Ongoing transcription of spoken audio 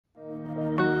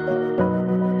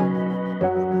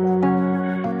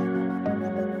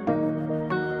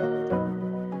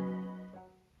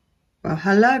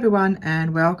Hello everyone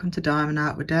and welcome to Diamond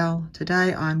Art with Del.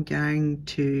 Today I'm going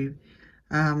to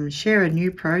share a new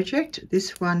project.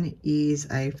 This one is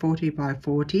a 40 by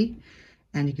 40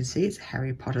 and you can see it's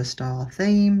Harry Potter style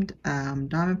themed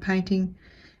diamond painting,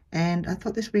 and I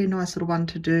thought this would be a nice little one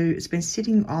to do. It's been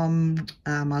sitting on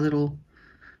my little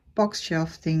box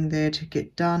shelf thing there to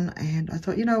get done, and I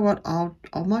thought, you know what, I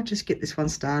might just get this one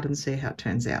started and see how it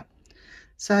turns out.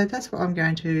 So that's what I'm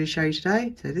going to show you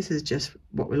today. So this is just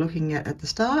what we're looking at the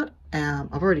start.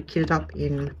 I've already kitted up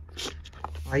in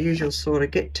my usual sort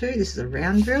of get to. This is a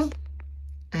round drill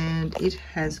and it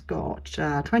has got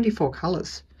 24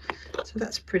 colours. So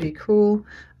that's pretty cool.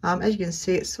 As you can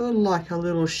see, it's sort of like a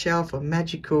little shelf of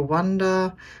magical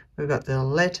wonder. We've got the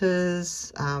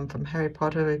letters from Harry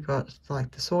Potter. We've got like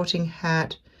the sorting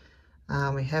hat.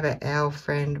 We have our owl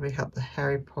friend. We have the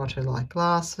Harry Potter like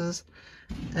glasses.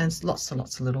 And lots and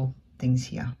lots of little things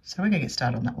here. So we're going to get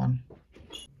started on that one.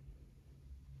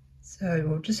 So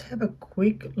we'll just have a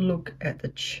quick look at the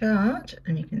chart,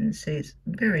 and you can see it's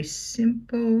very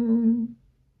simple,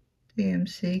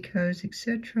 DMC codes,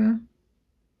 etc.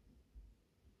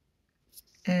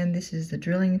 And this is the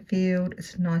drilling field.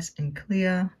 It's nice and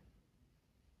clear.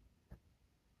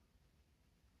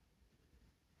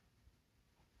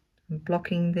 And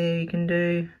blocking there you can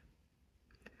do.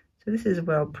 So this is a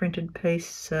well printed piece,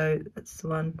 so that's the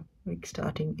one we're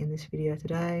starting in this video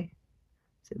today.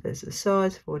 So there's the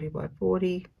size 40 by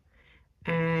 40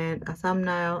 and a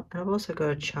thumbnail, and I've also got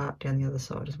a chart down the other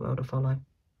side as well to follow.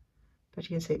 But you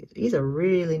can see it is a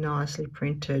really nicely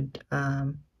printed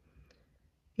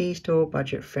e-store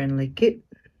budget friendly kit,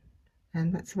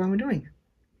 and that's the one we're doing.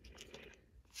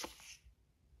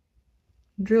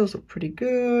 Drills look pretty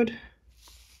good,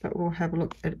 but we'll have a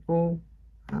look at all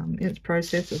in its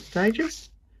process of stages,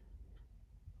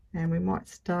 and we might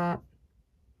start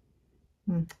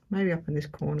maybe up in this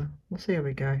corner. We'll see how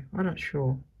we go. I'm not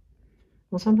sure.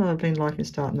 Well, sometimes I've been liking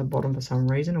starting the bottom for some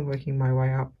reason and working my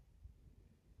way up.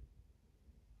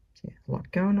 So yeah, a lot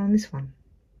going on this one.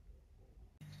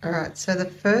 Alright, so the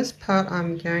first part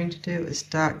I'm going to do is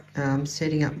start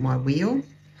setting up my wheel.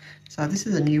 So this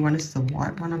is a new one. This is the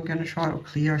white one I'm going to try, or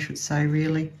clear I should say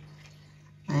really.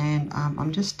 And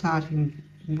I'm just starting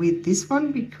with this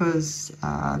one because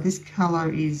this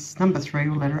colour is number 3,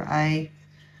 or letter A.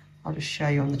 I'll just show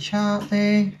you on the chart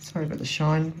there. Sorry about the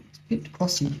shine, it's a bit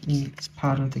glossy in this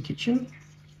part of the kitchen.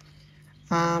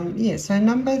 Yeah, so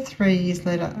number 3 is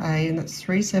letter A, and that's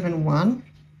 371.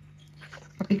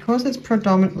 But because it's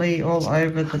predominantly all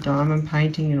over the diamond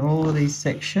painting in all of these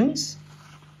sections,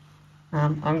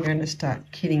 I'm going to start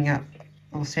kitting up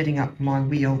or setting up my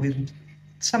wheel with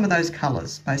some of those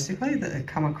colours basically that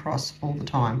come across all the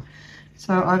time.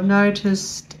 So I've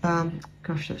noticed,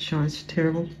 gosh, that shine's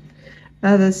terrible.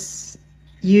 This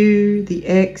U, the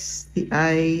X, the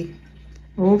A,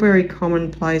 all very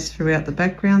commonplace throughout the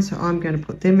background, so I'm going to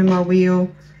put them in my wheel.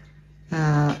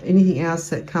 Anything else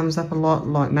that comes up a lot,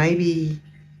 like maybe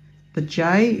the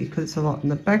J, because it's a lot in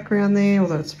the background there,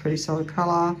 although it's a pretty solid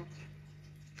colour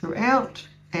throughout.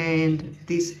 And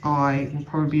this I will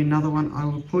probably be another one I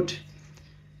will put.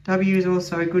 W is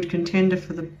also a good contender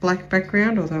for the black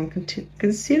background, although I'm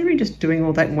considering just doing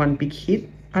all that in one big hit.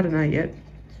 I don't know yet.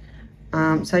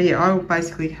 So yeah, I will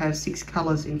basically have 6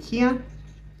 colours in here,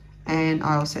 and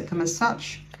I'll set them as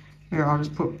such. Here I'll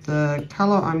just put the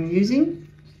colour I'm using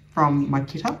from my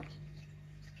kit up.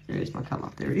 There is my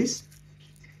colour, there it is.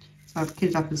 So I've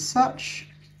kitted up as such.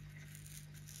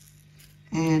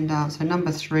 And so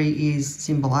number 3 is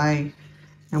symbol A,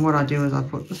 and what I do is I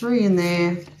put the 3 in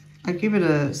there. I give it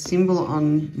a symbol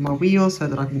on my wheel so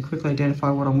that I can quickly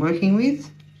identify what I'm working with,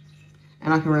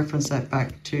 and I can reference that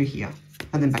back to here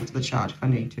and then back to the chart if I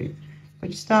need to. But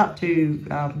you start to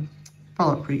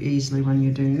follow it pretty easily when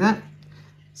you're doing that.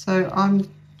 So I'm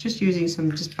just using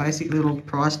some just basic little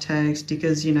price tag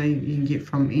stickers, you know, you can get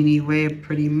from anywhere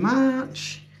pretty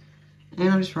much, and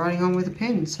I'm just writing on with a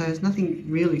pen. So there's nothing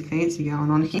really fancy going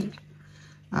on here,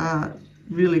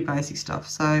 really basic stuff.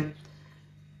 So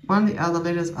one of the other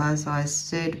letters, as I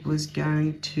said, was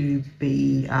going to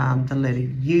be the letter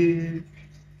U.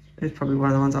 It's probably one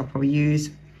of the ones I'll probably use.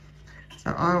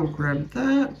 So I'll grab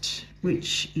that,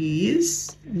 which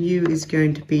is, U is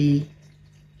going to be,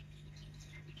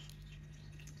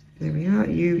 there we are,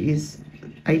 U is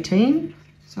 18.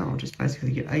 So I'll just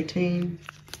basically get 18.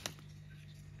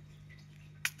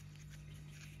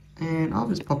 And I'll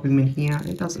just pop them in here.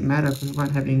 It doesn't matter because it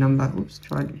won't have any number. Oops,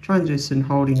 try and do this and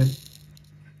holding a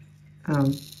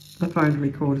phone to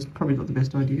record is probably not the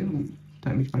best idea.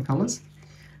 Don't mix my colours.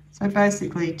 So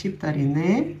basically tip that in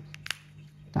there.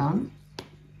 Done.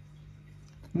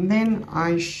 And then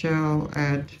I shall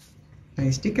add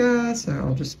a sticker, so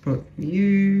I'll just put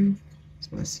U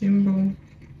as my symbol.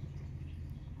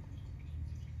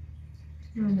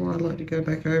 I like to go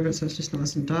back over it so it's just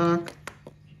nice and dark.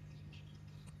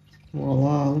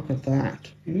 Voila, look at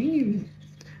that.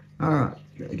 Alright,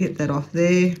 get that off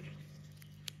there.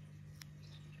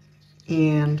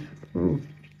 And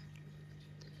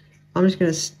I'm just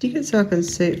going to stick it so I can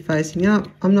see it facing up.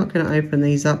 I'm not going to open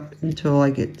these up until I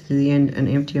get to the end and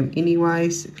empty them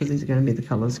anyways, because these are going to be the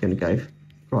colours going to go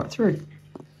right through.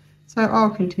 So I'll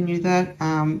continue that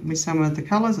with some of the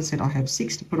colours. I said I have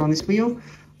 6 to put on this wheel.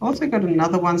 I also got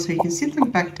another one so you can sit them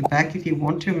back to back if you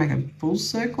want to, make a full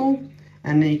circle,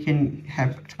 and then you can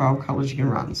have 12 colours you can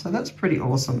run. So that's pretty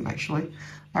awesome actually.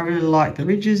 I really like the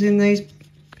ridges in these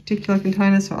particular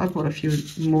containers, so I bought a few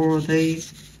more of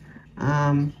these.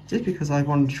 Just because I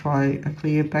wanted to try a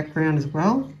clear background as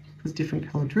well, with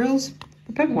different colour drills.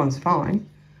 The purple one's fine,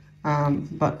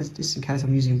 but it's just in case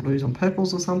I'm using blues on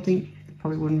purples or something, it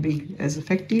probably wouldn't be as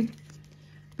effective.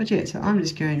 But yeah, so I'm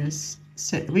just going to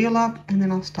set the wheel up and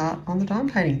then I'll start on the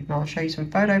diamond painting. And I'll show you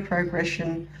some photo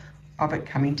progression of it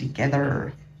coming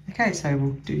together. Okay, so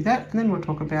we'll do that and then we'll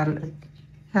talk about it,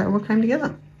 how it all came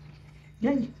together.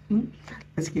 Yay!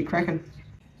 Let's get cracking.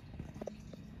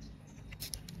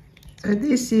 So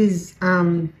this is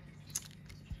the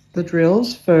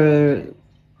drills for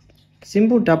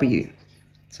symbol W.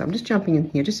 So I'm just jumping in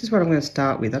here. This is what I'm going to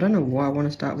start with. I don't know why I want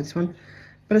to start with this one,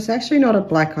 but it's actually not a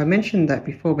black. I mentioned that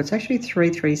before, but it's actually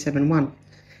 3371.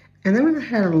 And then when I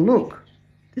had a look,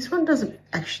 this one doesn't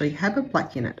actually have a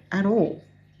black in it at all.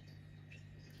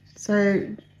 So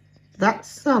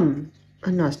that's a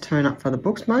nice tone up for the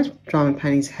books. Most diamond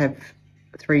paintings have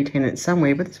 310 in it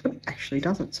somewhere, but this one actually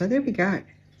doesn't. So there we go.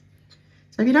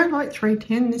 So if you don't like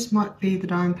 310, this might be the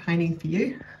diamond painting for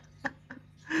you.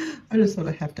 I just thought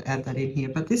I'd have to add that in here.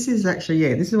 But this is actually,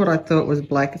 yeah, this is what I thought was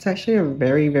black. It's actually a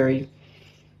very, very,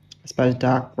 I suppose,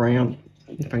 dark brown.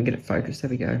 If I can get it focused, there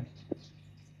we go.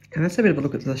 And that's a bit of a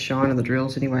look at the shine of the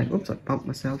drills anyway. Oops, I bumped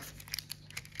myself.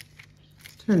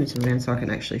 Turn this around so I can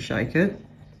actually shake it.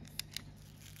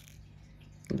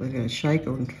 We're going to shake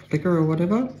or flicker or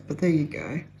whatever, but there you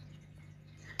go.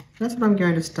 That's what I'm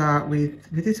going to start with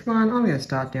this one. I'm going to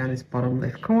start down this bottom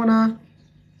left corner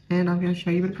and I'm going to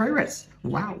show you a bit of progress.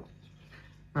 Wow.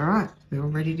 All right, we're all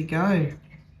ready to go.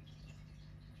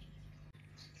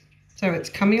 So it's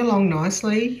coming along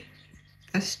nicely.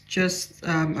 That's just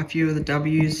a few of the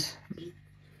W's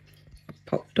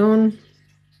popped on.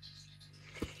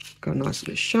 Got a nice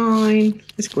bit of shine.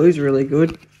 This glue's really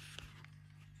good.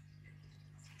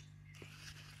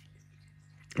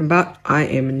 But I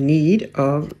am in need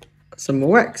of some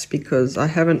more wax because I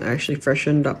haven't actually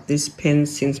freshened up this pen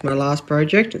since my last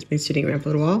project. It's been sitting around for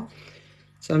a little while.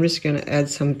 So I'm just going to add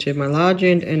some to my large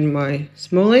end and my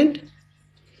small end.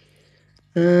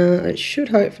 It should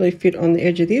hopefully fit on the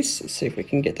edge of this. Let's see if we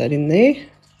can get that in there.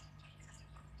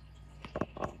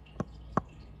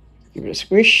 Give it a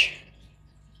squish.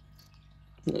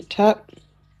 And a tap.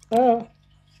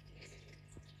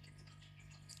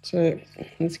 So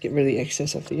let's get rid of the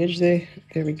excess off the edge there.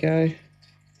 There we go.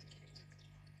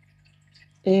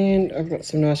 And I've got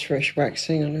some nice fresh wax.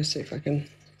 Hang on, let's see if I can.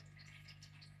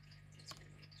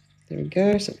 There we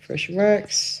go, some fresh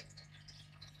wax.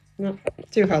 No,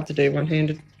 too hard to do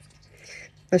one-handed.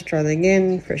 Let's try that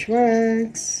again. Fresh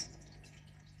wax.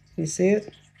 Can you see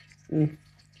it?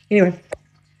 Anyway,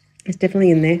 it's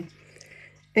definitely in there.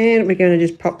 And we're going to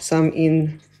just pop some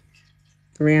in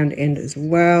the round end as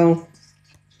well.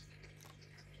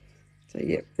 So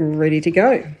yeah, ready to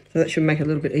go. So that should make it a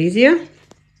little bit easier.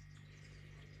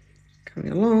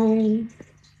 Coming along.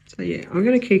 So yeah, I'm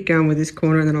going to keep going with this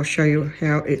corner and then I'll show you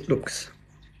how it looks.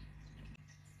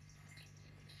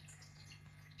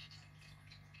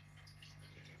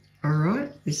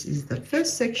 Alright, this is the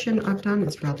first section I've done.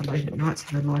 It's rather late at night,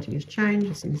 so the lighting has changed.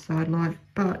 It's inside light,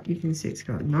 but you can see it's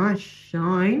got a nice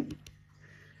shine.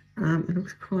 It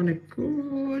looks kind of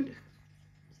good.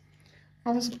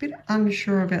 I was a bit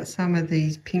unsure about some of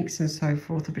these pinks and so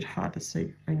forth, a bit hard to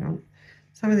see. Hang on.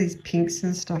 Some of these pinks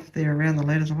and stuff there around the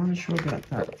letters, I wasn't sure about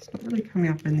that. It's not really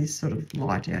coming up in this sort of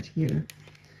light out here.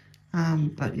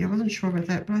 But yeah, I wasn't sure about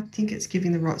that, but I think it's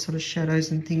giving the right sort of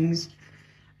shadows and things.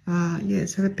 Yeah,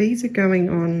 so the beads are going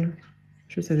on,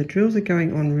 I should say the drills are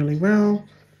going on really well.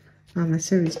 They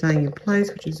seem to be staying in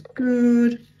place, which is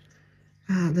good.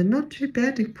 They're not too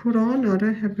bad to put on. I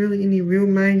don't have really any real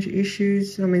major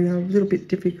issues. I mean, they're a little bit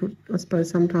difficult, I suppose,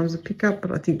 sometimes to pick up,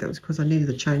 but I think that was because I needed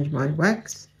to change my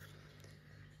wax.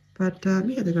 But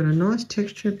yeah, they've got a nice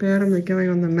texture about them. They're going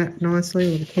on the mat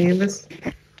nicely, or the canvas.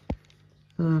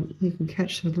 You can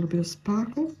catch a little bit of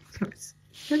sparkle. So it's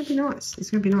It's going to be nice. It's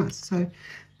going to be nice. So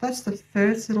that's the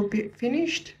first little bit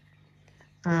finished.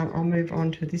 I'll move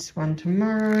on to this one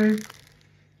tomorrow.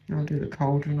 I'll do the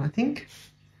cauldron, I think.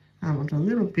 I'll do a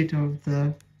little bit of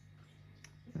the,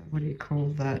 what do you call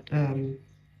that?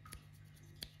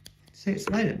 See, it's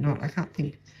late at night. I can't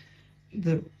think.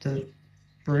 The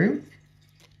broom.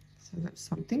 So that's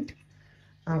something.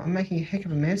 I'm making a heck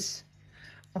of a mess.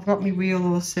 I've got my wheel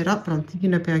all set up, but I'm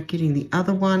thinking about getting the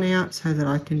other one out so that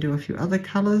I can do a few other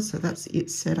colours. So that's it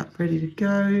set up, ready to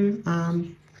go.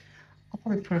 I'll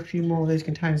probably put a few more of these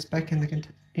containers back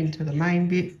into the main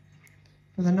bit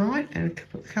for the night and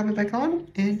put the cover back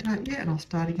on. And yeah, and I'll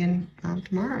start again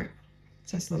tomorrow.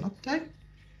 So that's a little update.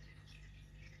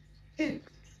 Yeah,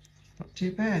 not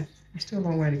too bad. There's still a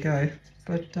long way to go,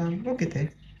 but we'll get there.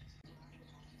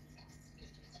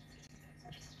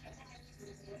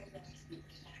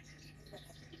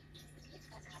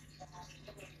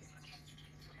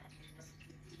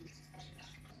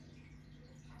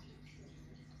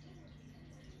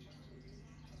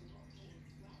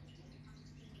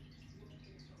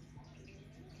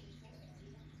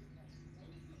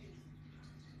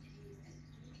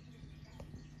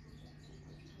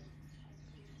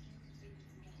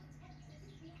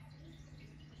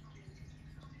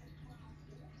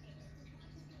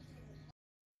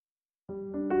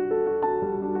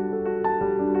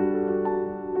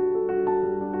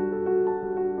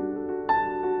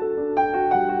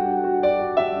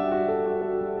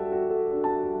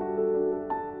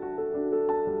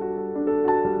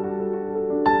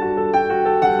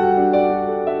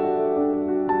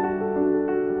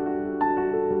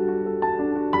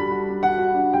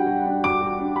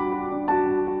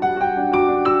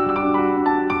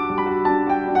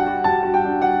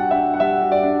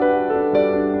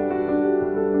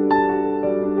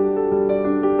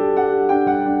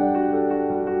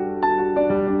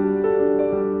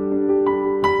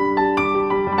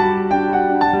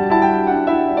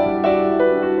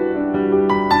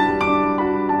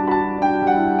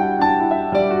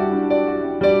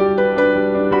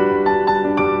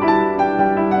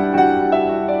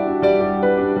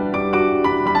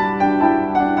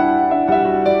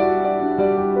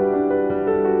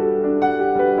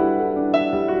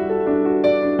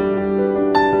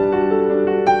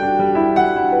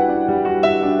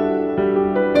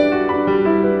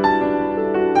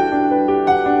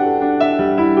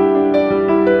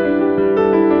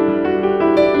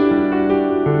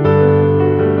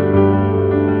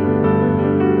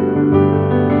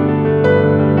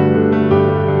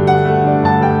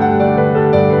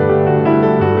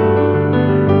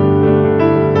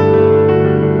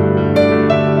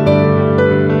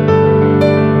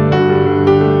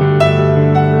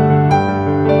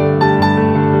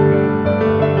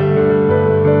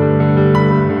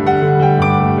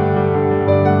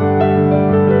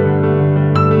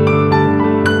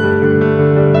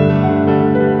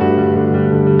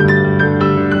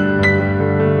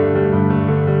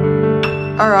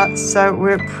 Alright, so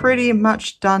we're pretty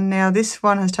much done now. This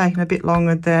one has taken a bit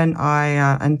longer than I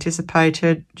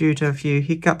anticipated due to a few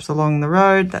hiccups along the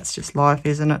road. That's just life,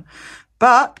 isn't it?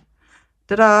 But,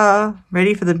 ta-da!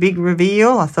 Ready for the big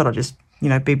reveal. I thought I'd just, you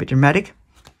know, be a bit dramatic.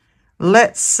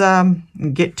 Let's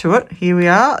get to it. Here we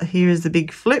are. Here is the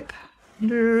big flip.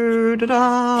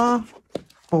 Da-da!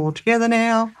 All together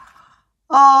now.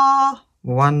 Ah,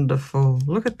 wonderful.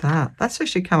 Look at that. That's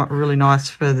actually come up really nice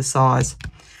for the size.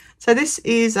 So this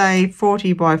is a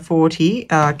 40 by 40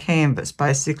 canvas,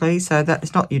 basically. So that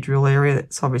is not your drill area.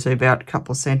 That's obviously about a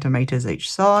couple of centimetres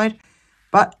each side.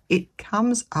 But it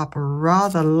comes up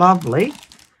rather lovely.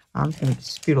 I'm just going to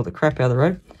scoot all the crap out of the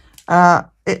road.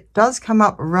 It does come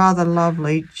up rather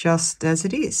lovely just as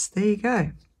it is. There you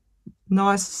go.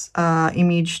 Nice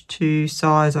image to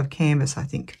size of canvas, I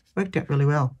think. Worked out really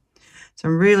well.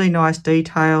 Some really nice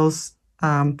details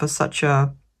for such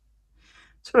a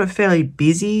sort of fairly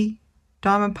busy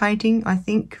diamond painting, I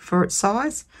think, for its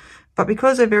size. But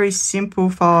because they're very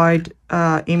simplified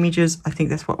images, I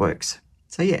think that's what works.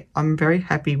 So yeah, I'm very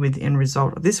happy with the end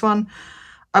result of this one.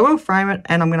 I will frame it,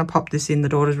 and I'm going to pop this in the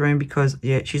daughter's room because,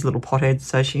 yeah, she's a little pothead,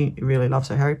 so she really loves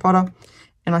her Harry Potter.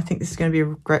 And I think this is going to be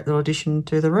a great little addition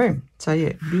to the room. So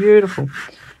yeah, beautiful.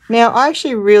 Now, I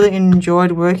actually really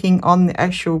enjoyed working on the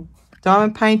actual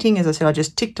diamond painting. As I said, I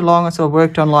just ticked along. I sort of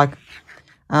worked on like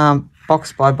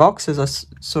box by box as I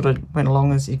sort of went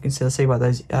along, as you can see by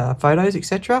those photos,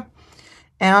 etc.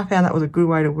 And I found that was a good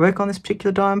way to work on this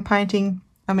particular diamond painting.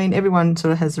 I mean, everyone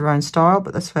sort of has their own style,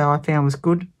 but that's how I found was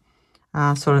good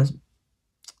sort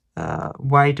of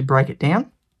way to break it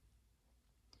down.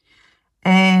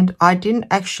 And I didn't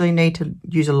actually need to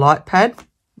use a light pad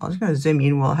I'm just going to zoom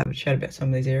in while I have a chat about some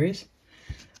of these areas.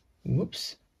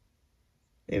 Whoops.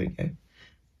 There we go.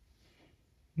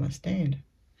 My stand.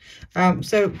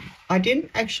 So I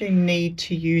didn't actually need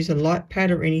to use a light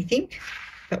pad or anything.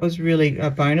 That was really a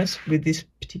bonus with this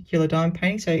particular diamond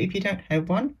painting. So if you don't have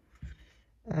one,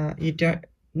 you don't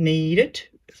need it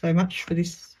so much for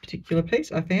this particular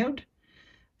piece, I found.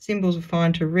 Symbols were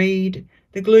fine to read.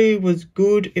 The glue was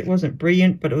good. It wasn't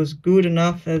brilliant, but it was good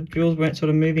enough. The drills weren't sort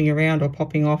of moving around or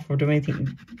popping off or doing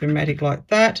anything dramatic like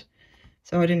that.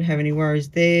 So I didn't have any worries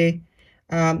there.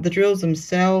 The drills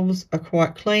themselves are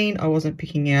quite clean. I wasn't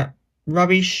picking out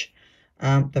rubbish.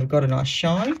 They've got a nice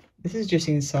shine. This is just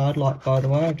inside light, by the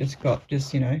way. I've just got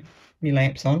you know, my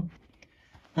lamps on.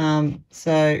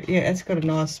 So yeah, it's got a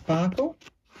nice sparkle.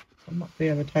 I might be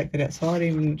able to take that outside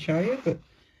even and show you, but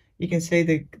you can see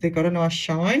they've got a nice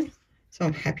shine. So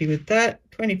I'm happy with that.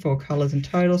 24 colours in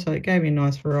total, so it gave me a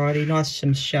nice variety, nice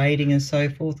some shading and so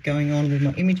forth going on with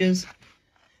my images.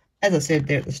 As I said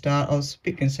there at the start, I was a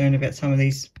bit concerned about some of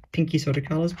these pinky sort of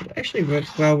colours, but it actually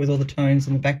works well with all the tones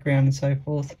in the background and so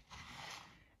forth.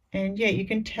 And yeah, you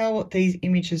can tell what these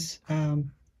images are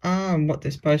and what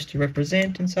they're supposed to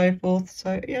represent and so forth.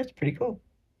 So yeah, it's pretty cool.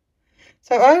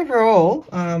 So overall,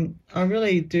 I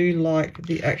really do like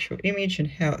the actual image and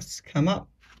how it's come up.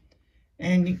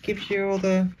 And it gives you all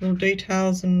the little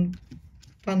details and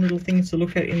fun little things to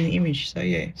look at in the image. So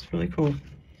yeah, it's really cool.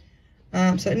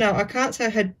 So no, I can't say I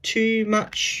had too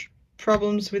much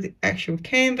problems with the actual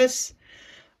canvas.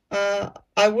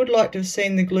 I would like to have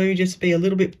seen the glue just be a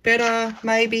little bit better,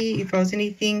 maybe, if I was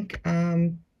anything.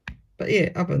 But yeah,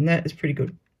 other than that, it's pretty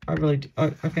good. I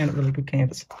found it really good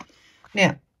canvas.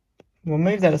 Now, we'll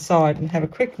move that aside and have a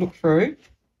quick look through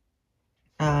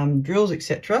drills,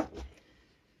 etc.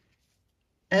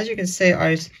 As you can see,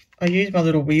 I used my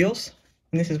little wheels,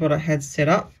 and this is what I had set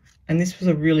up. And this was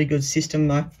a really good system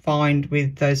I find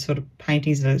with those sort of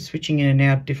paintings that are switching in and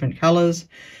out different colours.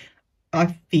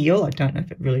 I don't know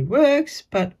if it really works,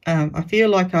 but I feel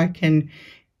like I can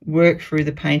work through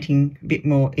the painting a bit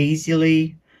more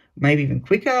easily, maybe even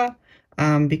quicker,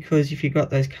 because if you've got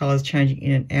those colours changing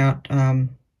in and out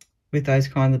with those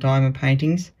kind of diamond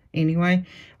paintings anyway,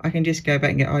 I can just go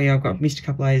back and go, oh yeah, I've missed a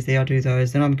couple of layers there, I'll do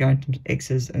those. Then I'm going to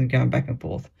X's and going back and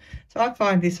forth. So I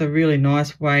find this a really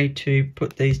nice way to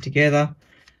put these together.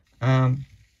 Yeah,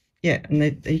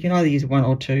 and you can either use one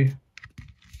or two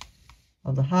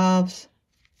of the halves.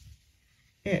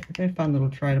 Yeah, they're a fun little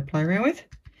tray to play around with.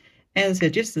 As I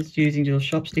said, just as using little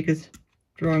shop stickers,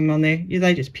 drawing them on there,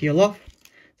 they just peel off.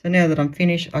 So now that I'm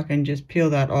finished, I can just peel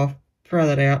that off, throw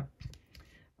that out.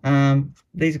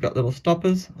 These have got little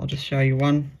stoppers. I'll just show you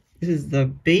one. This is the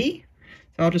B,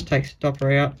 so I'll just take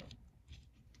stopper out.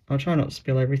 I'll try not to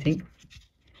spill everything.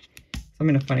 I'm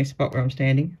in a funny spot where I'm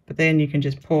standing, but then you can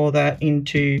just pour that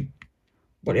into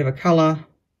whatever colour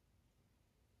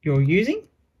you're using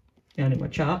down in my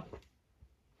chart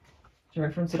to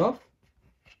reference it off.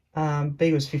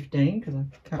 B was 15 because I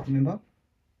can't remember.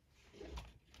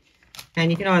 And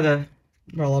you can either,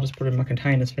 well, I'll just put it in my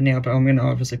containers for now, but I'm going to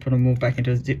obviously put them all back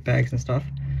into zip bags and stuff.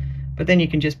 But then you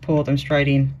can just pour them straight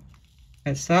in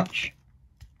as such.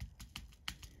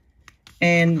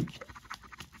 And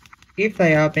if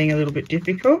they are being a little bit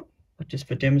difficult, just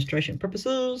for demonstration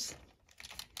purposes,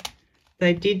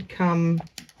 they did come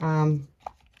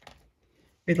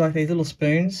with like these little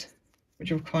spoons,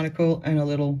 which are kind of cool, and a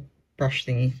little brush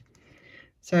thingy.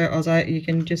 So you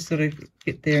can just sort of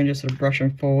get there and just sort of brush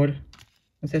them forward.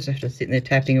 Instead of have to sit there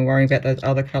tapping and worrying about those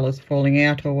other colours falling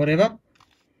out or whatever.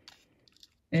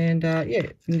 And yeah,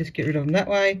 you can just get rid of them that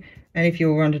way. And if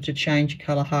you wanted to change your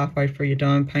colour halfway through your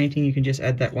diamond painting, you can just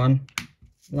add that one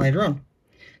later on.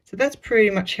 So that's pretty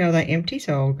much how they empty.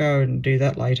 So I'll go and do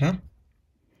that later.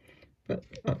 But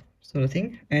sort of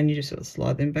thing. And you just sort of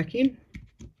slide them back in.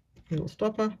 Little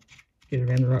stopper. Get it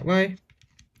around the right way.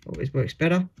 Always works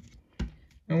better.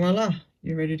 And voila,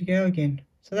 you're ready to go again.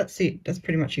 So that's it. That's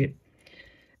pretty much it.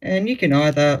 And you can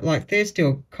either, like, they're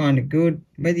still kind of good,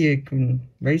 whether you can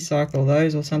recycle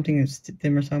those or something and stick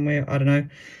them or somewhere, I don't know.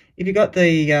 If you got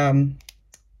the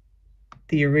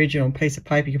original piece of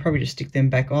paper, you could probably just stick them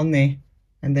back on there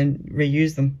and then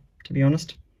reuse them, to be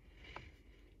honest.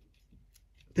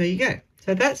 There you go.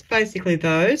 So that's basically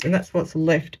those, and that's what's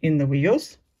left in the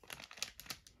wheels.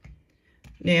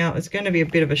 Now, it's going to be a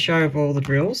bit of a show of all the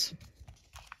drills,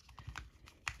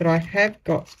 but I have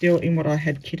got still in what I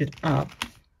had kitted up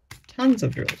tons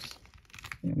of drills.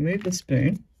 I'll move the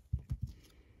spoon.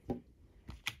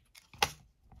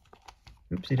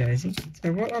 Oopsie daisy.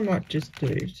 So what I might just do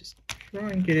is just try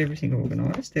and get everything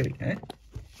organised. There we go.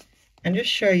 And just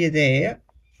show you there.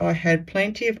 I had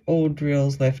plenty of oil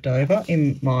drills left over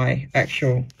in my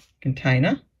actual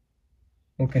container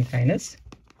or containers.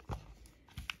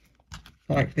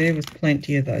 Like there was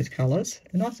plenty of those colours.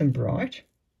 They're nice and bright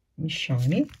and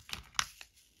shiny.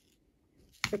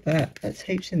 Look at that. That's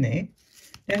heaps in there.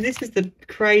 Now this is the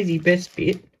crazy best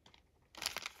bit.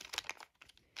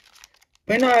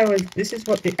 This is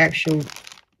what the actual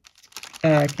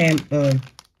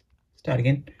start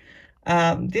again.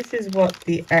 This is what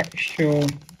the actual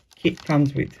kit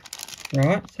comes with,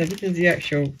 right? So this is the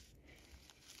actual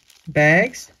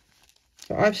bags.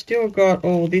 So I've still got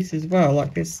all this as well.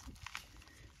 Like there's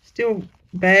still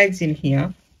bags in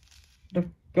here that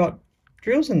have got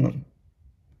drills in them.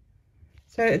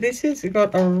 So this has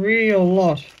got a real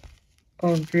lot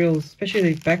of drills, especially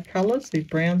these back colours, these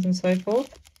browns and so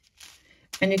forth.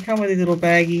 And you come with these little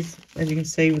baggies, as you can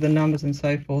see, with the numbers and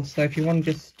so forth. So if you want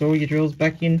to just store your drills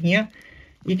back in here,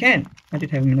 you can. I did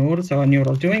have them in order, so I knew what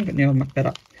I was doing, but now I mucked that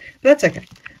up. But that's okay.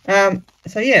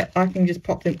 So yeah, I can just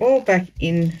pop them all back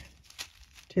in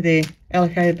to their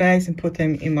allocated bags and put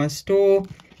them in my store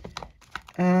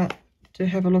to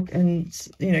have a look and,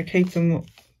 you know, keep them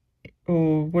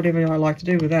or whatever I like to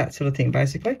do with that sort of thing,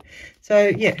 basically. So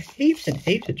yeah, heaps and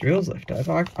heaps of drills left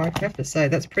over. I have to say,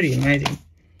 that's pretty amazing.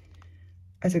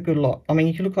 That's a good lot. I mean,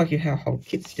 you can look like you have a whole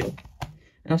kit still.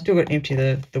 And I've still got to empty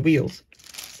the wheels.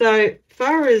 So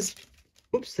far as,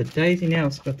 oops, the daisy now,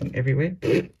 I've got them everywhere.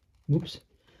 Whoops.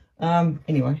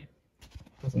 Anyway,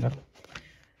 doesn't matter.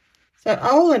 So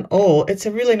all in all, it's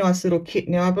a really nice little kit.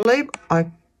 Now, I believe I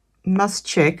must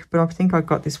check, but I think I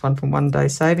got this one from One Day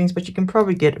Savings, but you can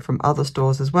probably get it from other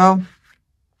stores as well.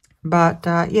 But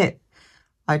yeah,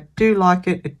 I do like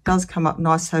it. It does come up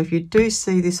nice. So if you do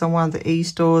see this on one of the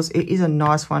e-stores, it is a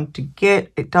nice one to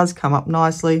get. It does come up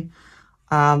nicely.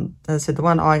 As I said, the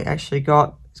one I actually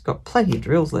got, it's got plenty of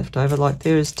drills left over. Like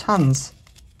there is tons.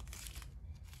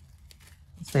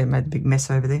 See, I made a big mess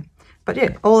over there. But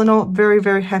yeah, all in all, very,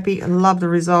 very happy. I love the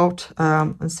result.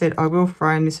 As I said, I will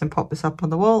frame this and pop this up on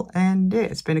the wall. And yeah,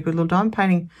 it's been a good little diamond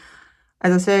painting.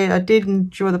 As I say, I did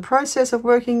enjoy the process of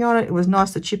working on it. It was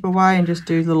nice to chip away and just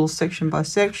do little section by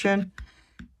section.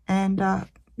 And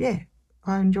yeah,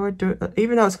 I enjoyed doing it.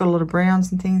 Even though it's got a lot of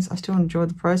browns and things, I still enjoyed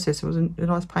the process. It was a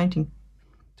nice painting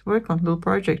to work on, a little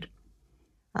project.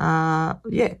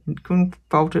 Yeah, couldn't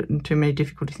fault it in too many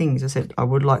difficult things. As I said, I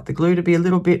would like the glue to be a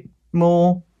little bit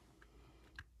more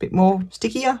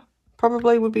stickier.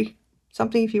 Probably would be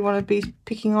something if you want to be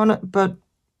picking on it, but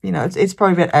you know, it's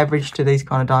probably about average to these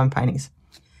kind of diamond paintings.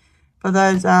 For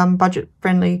those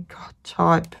budget-friendly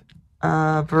type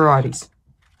varieties,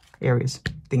 areas,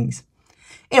 things.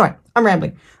 Anyway, I'm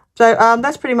rambling. So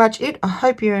that's pretty much it. I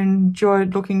hope you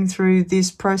enjoyed looking through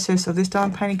this process of this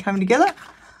diamond painting coming together.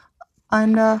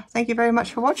 And thank you very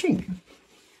much for watching.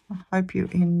 I hope you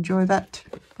enjoy that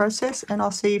process, and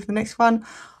I'll see you for the next one.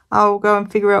 I'll go and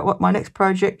figure out what my next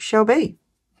project shall be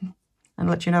and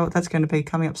let you know what that's going to be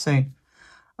coming up soon.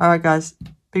 All right, guys,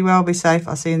 be well, be safe.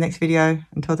 I'll see you in the next video.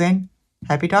 Until then,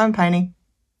 happy diamond painting.